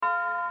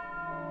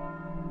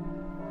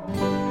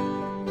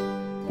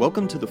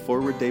Welcome to the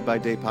Forward Day by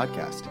Day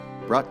podcast,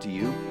 brought to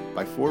you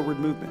by Forward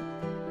Movement.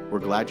 We're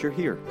glad you're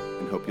here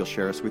and hope you'll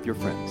share us with your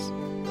friends.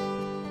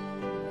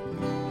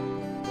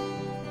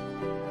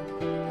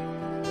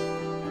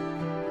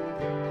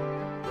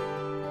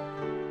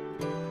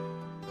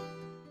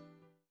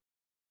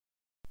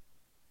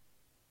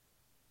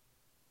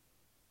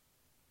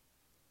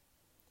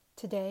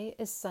 Today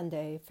is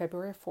Sunday,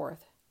 February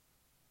 4th,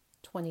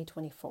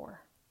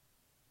 2024.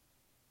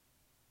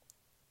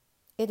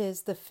 It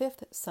is the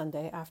fifth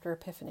Sunday after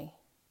Epiphany.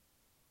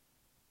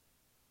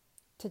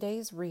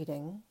 Today's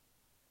reading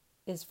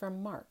is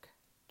from Mark,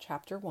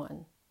 chapter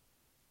 1,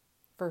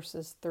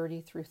 verses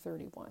 30 through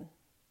 31.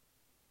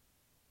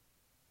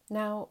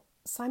 Now,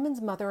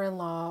 Simon's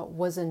mother-in-law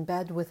was in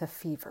bed with a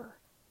fever,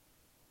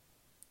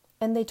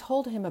 and they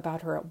told him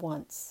about her at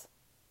once.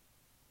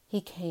 He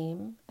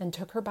came and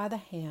took her by the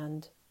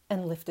hand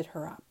and lifted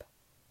her up.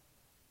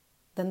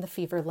 Then the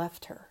fever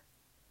left her,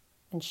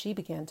 and she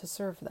began to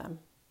serve them.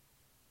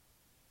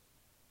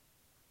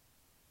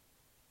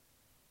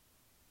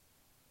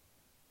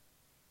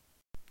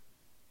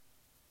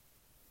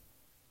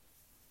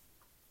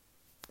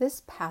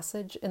 This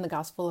passage in the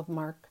Gospel of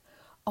Mark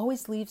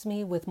always leaves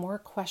me with more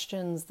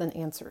questions than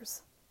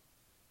answers.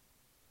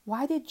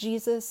 Why did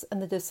Jesus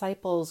and the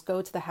disciples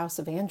go to the house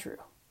of Andrew?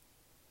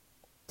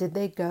 Did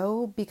they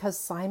go because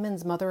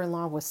Simon's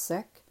mother-in-law was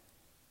sick?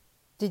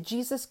 Did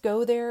Jesus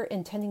go there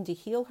intending to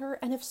heal her?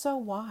 And if so,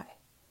 why?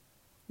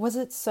 Was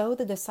it so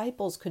the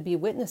disciples could be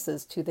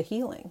witnesses to the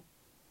healing?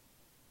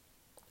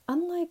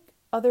 Unlike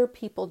other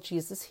people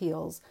Jesus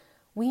heals,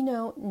 we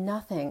know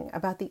nothing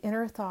about the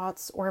inner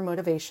thoughts or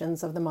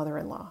motivations of the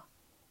mother-in-law.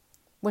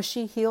 Was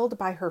she healed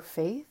by her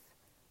faith?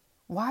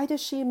 Why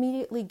does she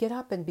immediately get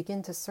up and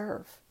begin to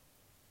serve?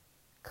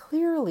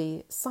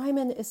 Clearly,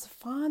 Simon is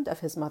fond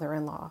of his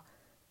mother-in-law,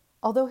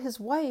 although his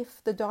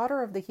wife, the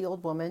daughter of the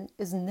healed woman,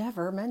 is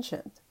never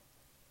mentioned.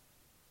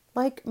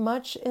 Like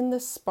much in the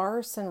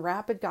sparse and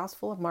rapid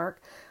Gospel of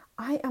Mark,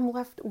 I am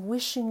left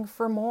wishing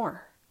for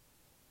more.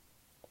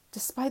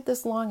 Despite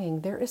this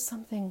longing, there is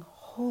something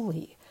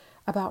holy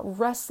about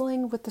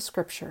wrestling with the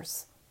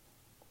scriptures.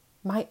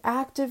 My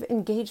active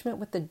engagement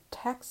with the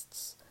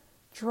texts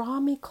draw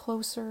me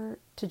closer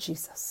to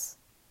Jesus,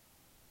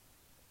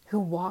 who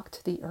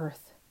walked the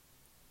earth,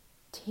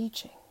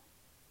 teaching,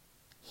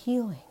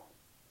 healing,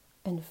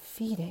 and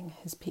feeding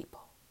his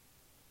people.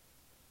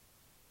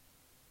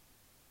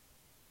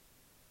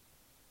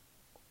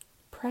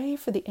 Pray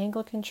for the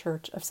Anglican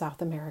Church of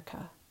South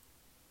America.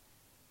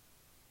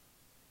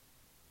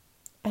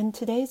 And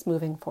today's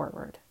moving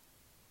forward.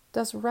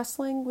 Does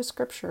wrestling with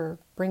Scripture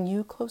bring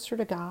you closer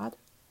to God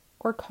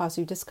or cause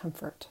you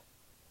discomfort?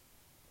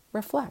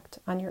 Reflect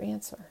on your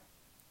answer.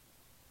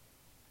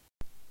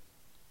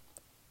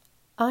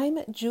 I'm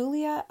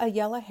Julia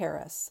Ayala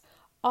Harris,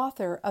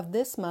 author of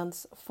this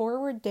month's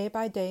Forward Day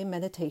by Day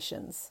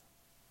Meditations.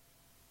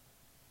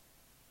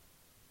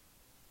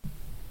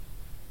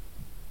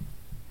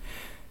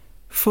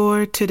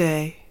 For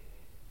today,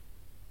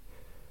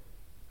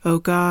 O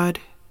God,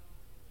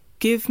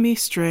 give me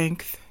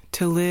strength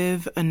to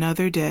live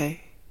another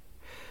day.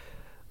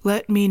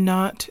 Let me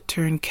not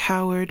turn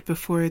coward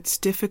before its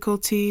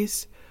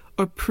difficulties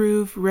or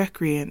prove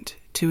recreant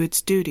to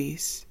its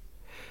duties.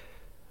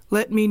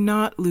 Let me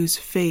not lose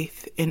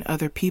faith in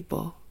other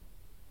people.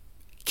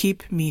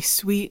 Keep me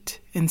sweet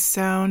and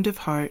sound of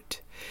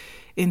heart,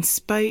 in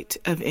spite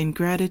of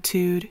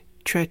ingratitude,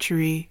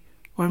 treachery,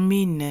 or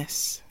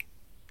meanness.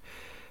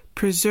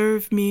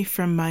 Preserve me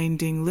from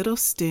minding little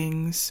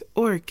stings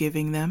or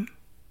giving them.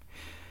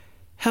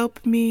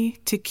 Help me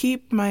to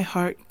keep my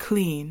heart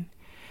clean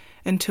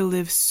and to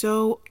live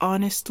so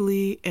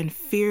honestly and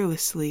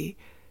fearlessly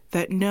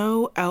that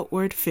no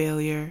outward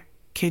failure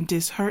can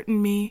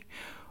dishearten me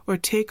or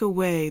take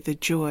away the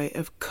joy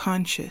of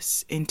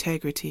conscious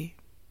integrity.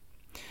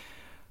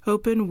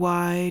 Open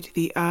wide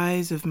the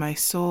eyes of my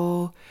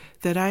soul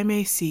that I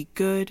may see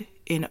good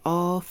in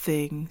all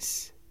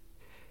things.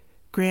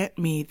 Grant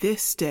me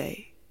this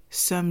day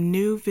some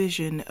new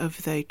vision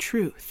of thy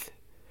truth.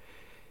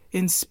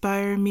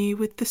 Inspire me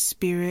with the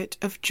spirit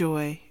of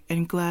joy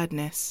and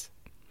gladness,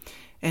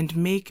 and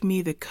make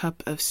me the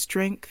cup of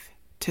strength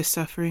to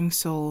suffering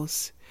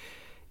souls.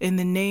 In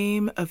the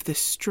name of the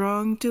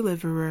strong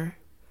deliverer,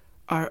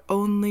 our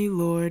only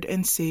Lord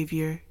and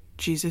Savior,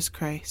 Jesus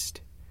Christ.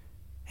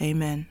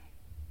 Amen.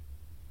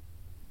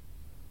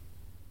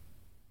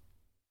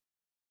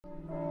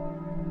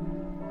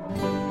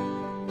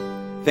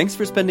 Thanks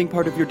for spending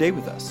part of your day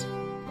with us.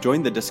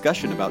 Join the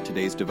discussion about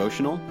today's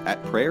devotional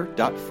at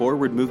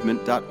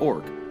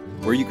prayer.forwardmovement.org,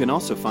 where you can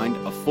also find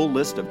a full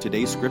list of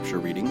today's scripture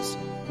readings,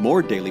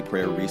 more daily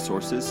prayer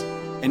resources,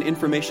 and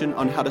information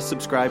on how to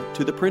subscribe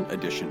to the print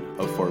edition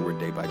of Forward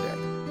Day by Day.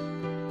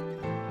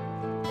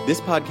 This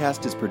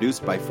podcast is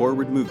produced by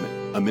Forward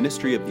Movement, a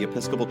ministry of the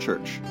Episcopal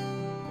Church.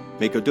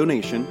 Make a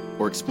donation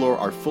or explore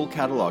our full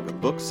catalog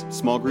of books,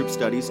 small group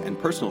studies, and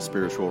personal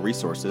spiritual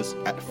resources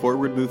at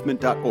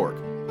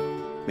forwardmovement.org.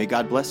 May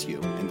God bless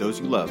you and those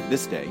you love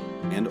this day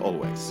and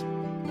always.